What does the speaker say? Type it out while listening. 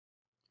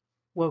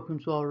Welcome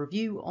to our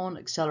review on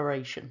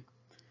acceleration.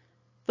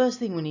 First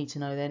thing we need to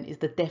know then is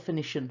the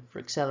definition for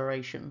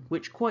acceleration,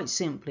 which quite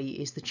simply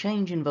is the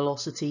change in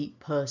velocity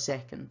per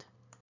second.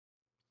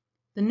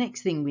 The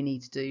next thing we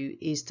need to do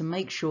is to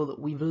make sure that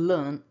we've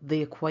learnt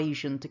the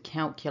equation to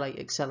calculate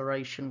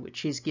acceleration,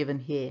 which is given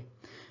here.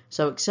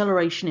 So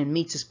acceleration in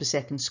meters per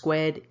second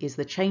squared is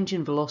the change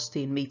in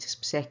velocity in meters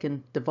per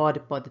second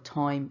divided by the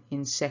time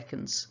in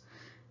seconds.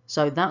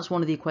 So that's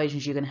one of the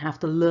equations you're going to have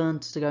to learn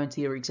to go into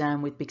your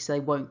exam with because they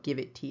won't give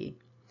it to you.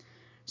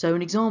 So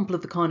an example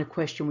of the kind of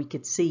question we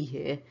could see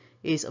here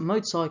is a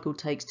motorcycle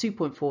takes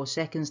 2.4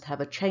 seconds to have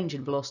a change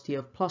in velocity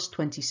of plus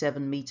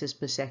 27 meters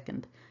per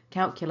second.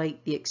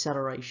 Calculate the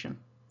acceleration.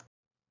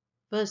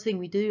 First thing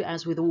we do,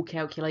 as with all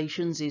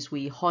calculations, is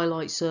we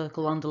highlight,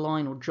 circle,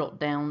 underline or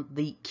jot down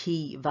the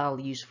key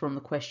values from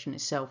the question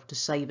itself to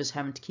save us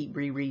having to keep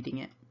rereading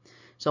it.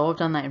 So I've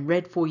done that in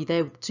red for you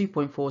there with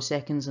 2.4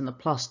 seconds and the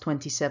plus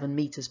 27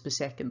 meters per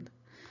second.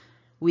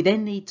 We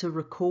then need to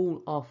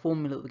recall our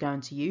formula that we're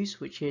going to use,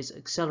 which is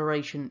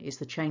acceleration is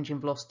the change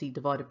in velocity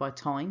divided by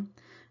time.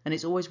 And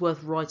it's always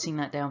worth writing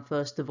that down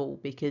first of all,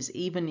 because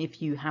even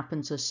if you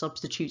happen to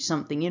substitute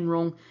something in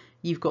wrong,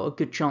 you've got a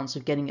good chance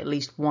of getting at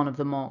least one of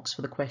the marks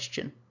for the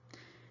question.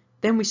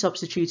 Then we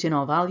substitute in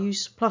our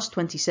values, plus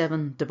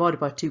 27 divided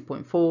by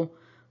 2.4,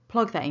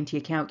 plug that into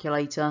your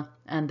calculator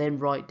and then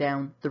write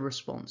down the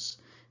response.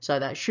 So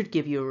that should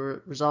give you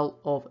a result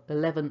of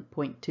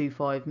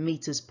 11.25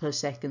 meters per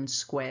second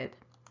squared.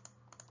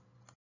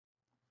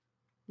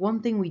 One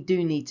thing we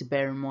do need to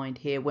bear in mind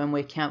here when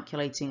we're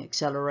calculating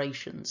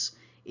accelerations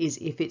is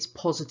if it's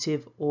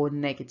positive or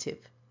negative.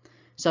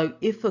 So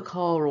if a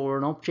car or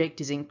an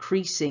object is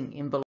increasing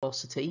in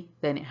velocity,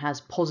 then it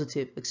has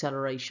positive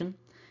acceleration.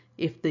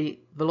 If the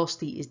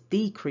velocity is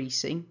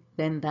decreasing,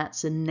 then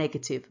that's a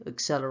negative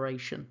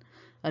acceleration.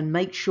 And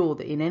make sure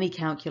that in any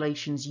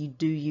calculations you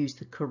do use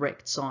the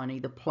correct sign,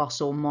 either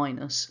plus or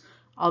minus,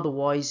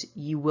 otherwise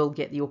you will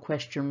get your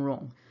question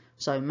wrong.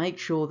 So make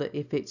sure that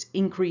if it's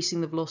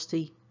increasing the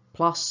velocity,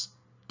 plus,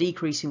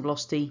 decreasing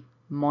velocity,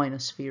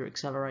 minus for your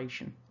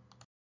acceleration.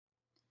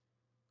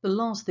 The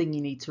last thing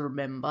you need to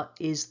remember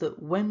is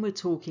that when we're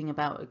talking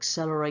about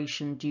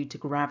acceleration due to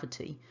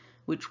gravity,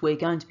 which we're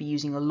going to be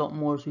using a lot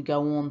more as we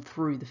go on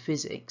through the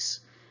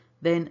physics,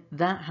 then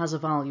that has a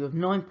value of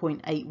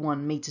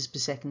 9.81 meters per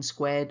second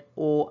squared,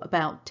 or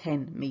about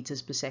 10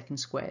 meters per second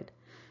squared.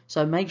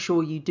 So make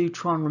sure you do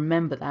try and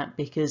remember that,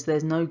 because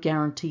there's no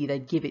guarantee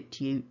they'd give it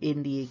to you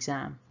in the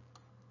exam.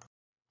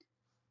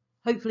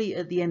 Hopefully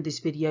at the end of this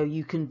video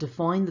you can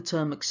define the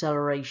term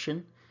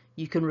acceleration,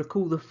 you can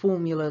recall the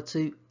formula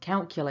to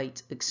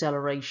calculate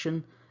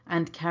acceleration,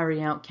 and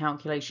carry out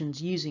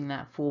calculations using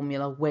that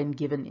formula when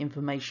given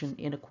information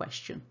in a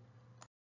question.